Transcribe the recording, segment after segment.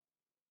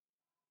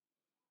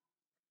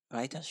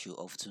Writers should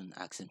often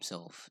ask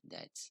themselves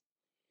that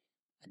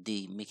are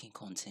they making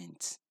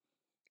content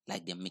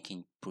like they're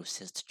making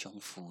processed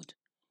junk food,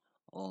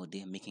 or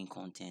they're making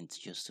content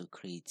just to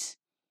create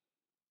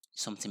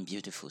something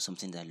beautiful,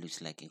 something that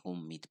looks like a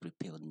homemade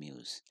prepared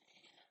meals.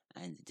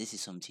 And this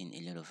is something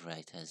a lot of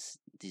writers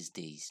these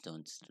days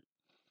don't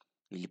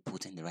really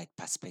put in the right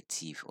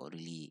perspective or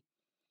really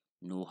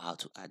know how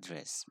to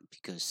address,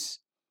 because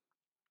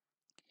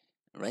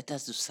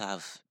writers do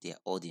serve their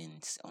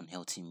audience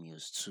unhealthy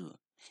meals too.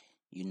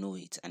 You know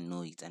it and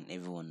know it, and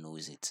everyone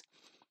knows it.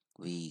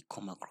 We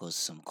come across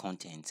some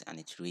content and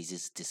it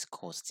raises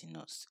disgust in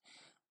us.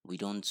 We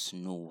don't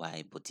know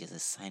why, but there's a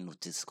sign of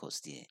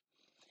disgust there.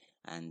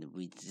 And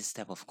with this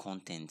type of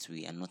content,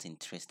 we are not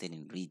interested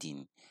in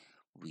reading.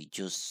 We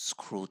just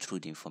scroll through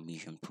the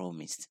information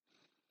promised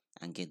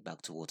and get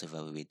back to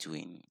whatever we were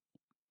doing.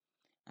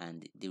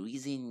 And the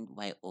reason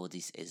why all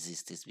this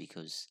exists is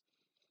because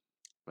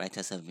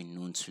writers have been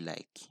known to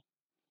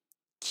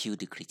kill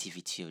the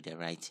creativity of their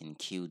writing,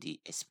 kill the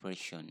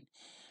expression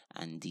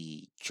and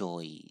the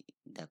joy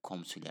that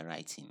comes with their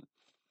writing.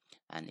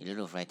 And a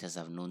lot of writers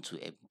have known to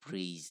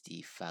embrace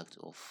the fact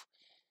of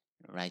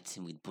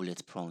writing with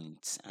bullet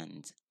points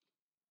and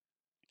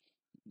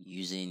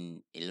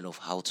using a lot of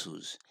how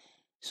to's.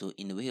 So,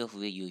 in a way of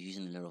where you're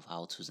using a lot of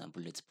how to's and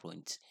bullet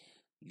points,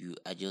 you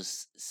are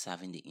just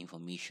serving the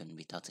information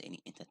without any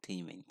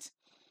entertainment.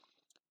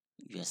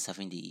 You are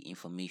serving the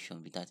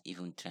information without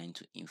even trying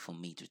to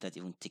informate, without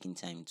even taking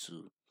time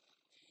to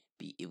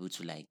be able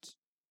to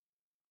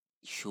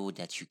show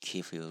that you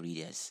care for your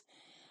readers.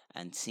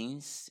 And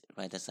since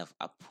writers have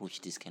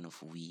approached this kind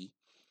of way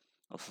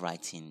of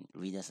writing,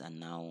 readers are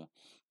now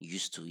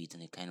used to it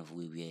in a kind of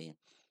way where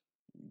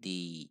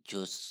they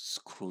just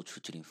scroll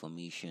through to the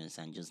informations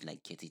and just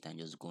get it and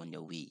just go on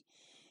their way.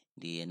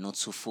 They are not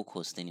so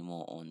focused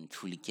anymore on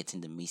truly getting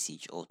the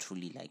message or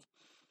truly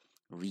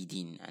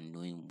reading and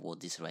knowing what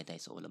this writer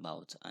is all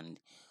about and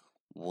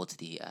what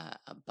they are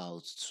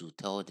about to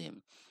tell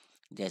them.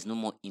 There's no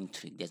more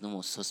intrigue, there's no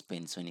more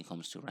suspense when it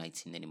comes to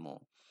writing anymore.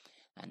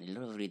 And a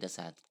lot of readers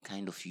are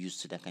kind of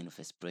used to that kind of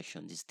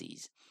expression these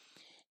days,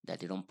 that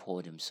they don't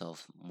pour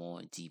themselves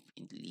more deep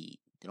in they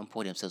don't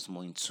pour themselves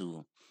more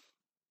into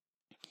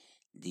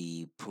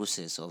the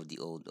process of the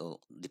old or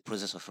the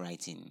process of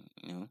writing.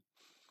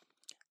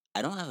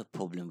 I don't have a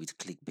problem with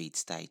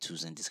clickbait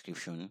titles and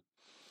description.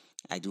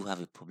 I do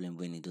have a problem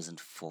when it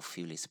doesn't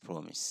fulfill its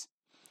promise,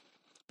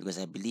 because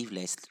I believe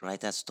less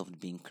writers stopped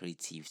being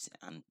creative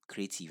and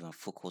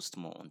focused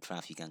more on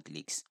traffic and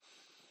clicks.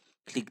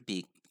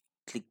 Clickbait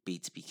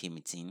clickbait became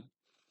a thing,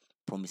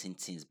 promising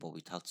things but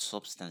without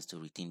substance to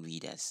retain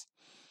readers.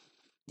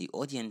 The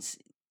audience,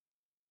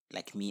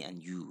 like me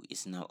and you,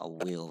 is now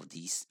aware of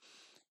this,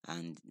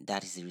 and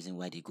that is the reason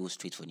why they go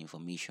straight for the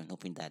information,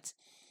 hoping that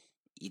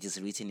it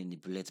is written in the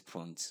bullet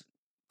point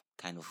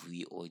kind of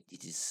way, or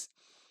it is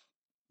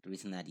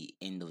written at the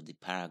end of the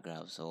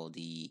paragraphs, or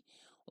the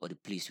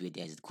place where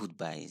there's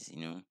goodbyes.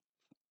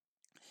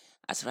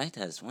 As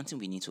writers, one thing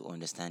we need to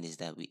understand is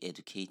that we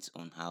educate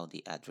on how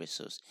they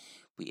address us.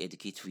 We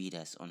educate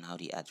readers on how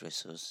they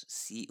address us,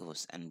 see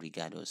us, and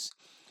regard us.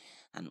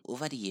 And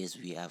over the years,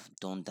 we have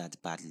done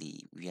that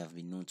badly. We have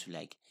been known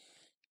to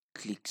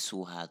click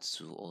so hard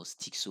to or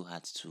stick so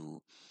hard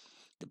to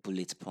the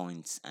bullet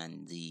points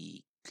and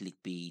the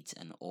clickbait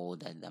and all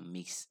that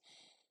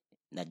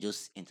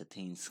just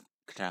entertains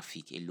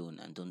traffic alone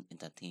and don't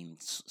entertain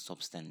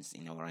substance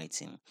in our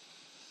writing.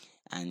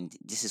 And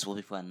this is what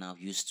people are now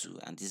used to,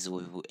 and this is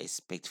what people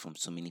expect from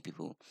so many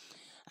people.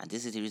 And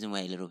this is the reason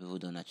why a lot of people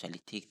don't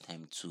actually take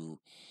time to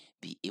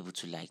be able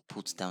to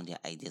put down their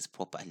ideas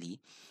properly,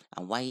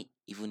 and why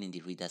even in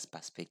the reader's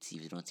perspective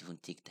they don't even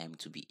take time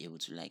to be able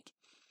to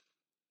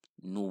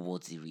know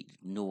what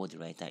the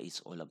writer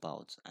is all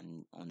about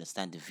and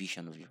understand the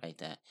vision of the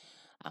writer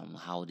and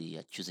how they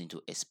are choosing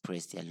to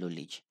express their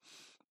knowledge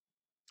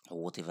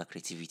or whatever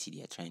creativity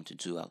they are trying to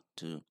do out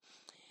to.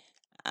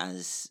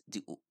 As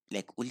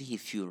only a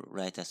few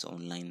writers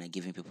online are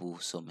giving people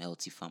some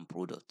healthy farm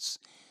products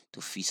to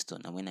feast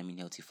on. And when I mean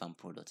healthy farm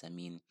products, I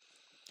mean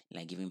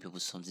giving people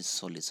something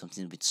solid,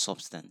 something with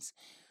substance,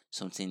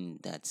 something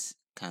that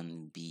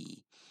can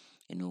be,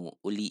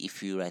 only a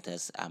few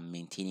writers are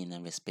maintaining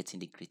and respecting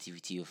the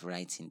creativity of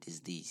writing these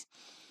days,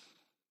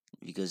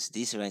 because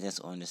these writers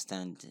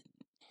understand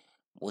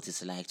what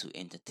it's like to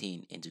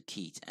entertain,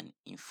 educate, and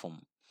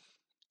inform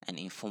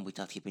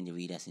without keeping the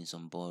readers in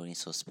some boring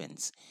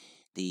suspense.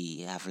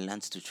 They have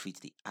learned to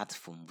treat the art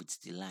form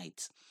with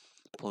delight,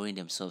 pouring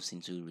themselves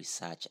into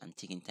research and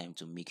taking time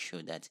to make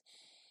sure that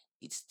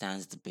it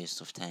stands the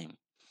best of time.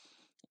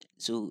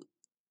 So,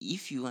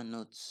 if you are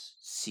not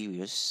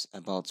serious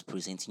about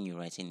presenting your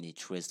writing in the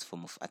truest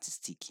form of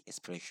artistic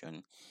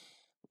expression,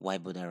 why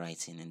bother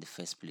writing in the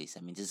first place?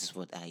 I mean, this is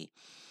what I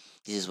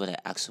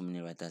ask so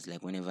many writers.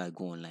 Like whenever I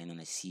go online and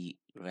I see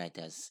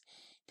writers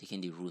taking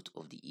the route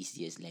of the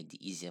easiest, like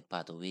the easier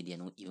part of where they're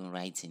not even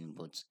writing,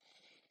 but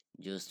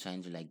just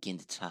trying to gain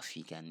the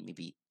traffic and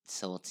maybe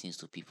sell things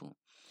to people.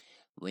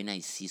 When I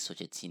see such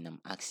a thing, I'm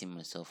asking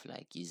myself,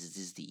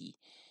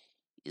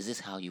 Is this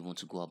how you want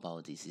to go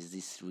about this? Is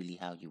this really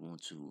how you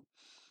want to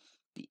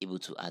be able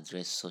to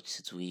address such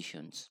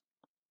situations?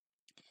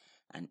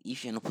 And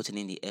if you're not putting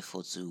in the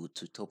effort to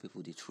tell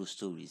people the true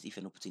stories, if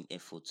you're not putting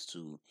effort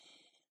to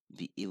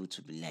be able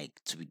to be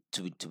like to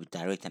be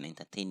direct and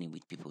entertaining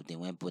with people, then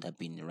why bother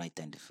being the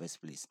writer in the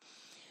first place?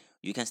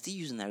 You can still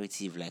use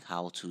narrative like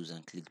how to's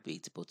and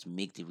clickbait, but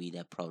make the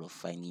reader proud of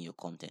finding your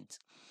content.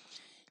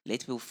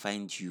 Let people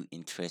find you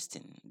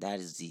interesting.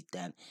 That's the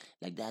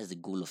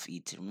goal of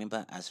it.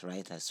 Remember, as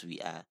writers, we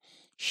are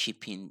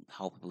shaping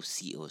how people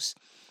see us,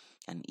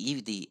 and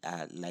if they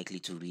are likely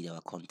to read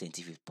our content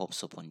if it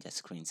pops up on their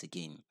screens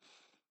again.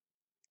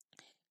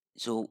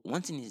 So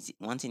one thing is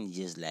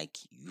just like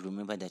you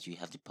remember that you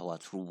have the power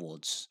through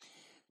words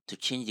to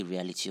change the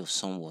reality of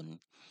someone.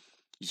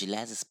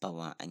 Utilize this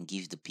power and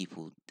give the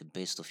people the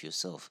best of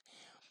yourself.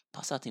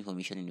 Pass out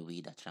information in a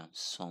way that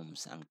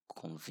transforms and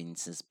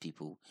convinces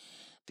people,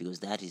 because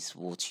that is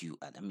what you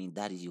I mean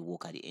that is your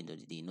work at the end of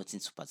the day. Nothing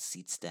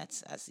supersedes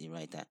that as a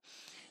writer.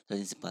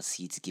 Nothing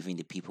supersedes giving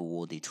the people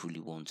what they truly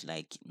want.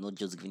 Like not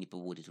just giving the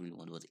people what they truly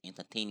want, but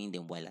entertaining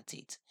them while at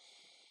it.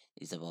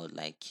 It's about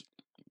like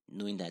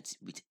knowing that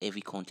with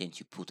every content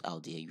you put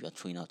out there, you are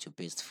throwing out your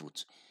best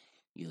foot.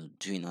 You're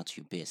doing out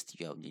your best.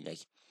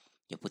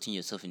 You're putting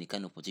yourself in a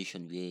kind of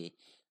position where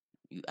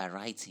you are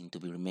writing to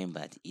be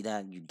remembered.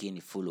 Either you gain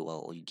a follower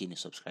or you gain a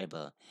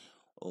subscriber,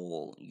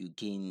 or you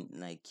gain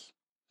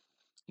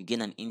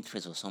an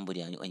interest of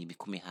somebody, and you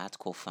become a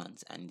hardcore fan.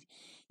 And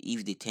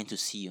if they tend to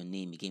see your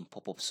name again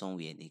pop up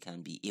somewhere, they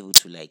can be able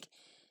to like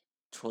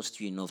trust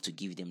you enough to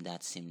give them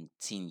that same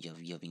thing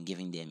you've been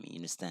giving them. You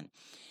understand?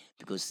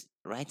 Because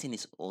writing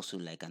is also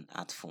like an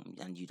art form,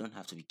 and you don't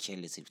have to be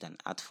careless with an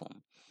art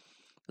form,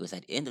 because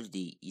at the end of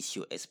the day it's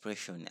your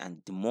expression,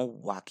 and the more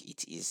work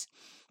it is,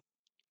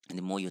 and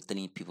the more you're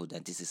telling people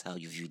that this is how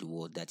you view the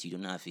world, that you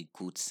don't have a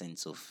good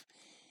sense of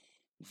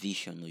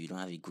vision, or you don't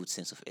have a good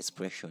sense of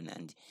expression,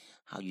 and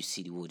how you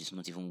see the world is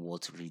not even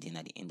worth reading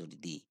at the end of the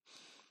day.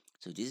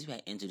 So this is where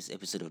I end this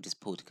episode of this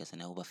podcast,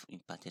 and I hope I've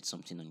impacted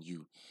something on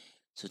you.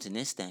 So till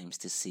next time,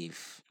 stay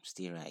safe,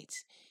 stay right,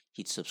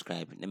 hit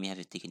subscribe. Let me have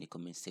your take in the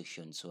comment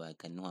section so I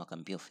can know how I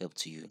can be of help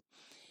to you.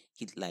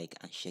 Hit like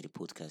and share the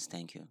podcast.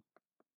 Thank you.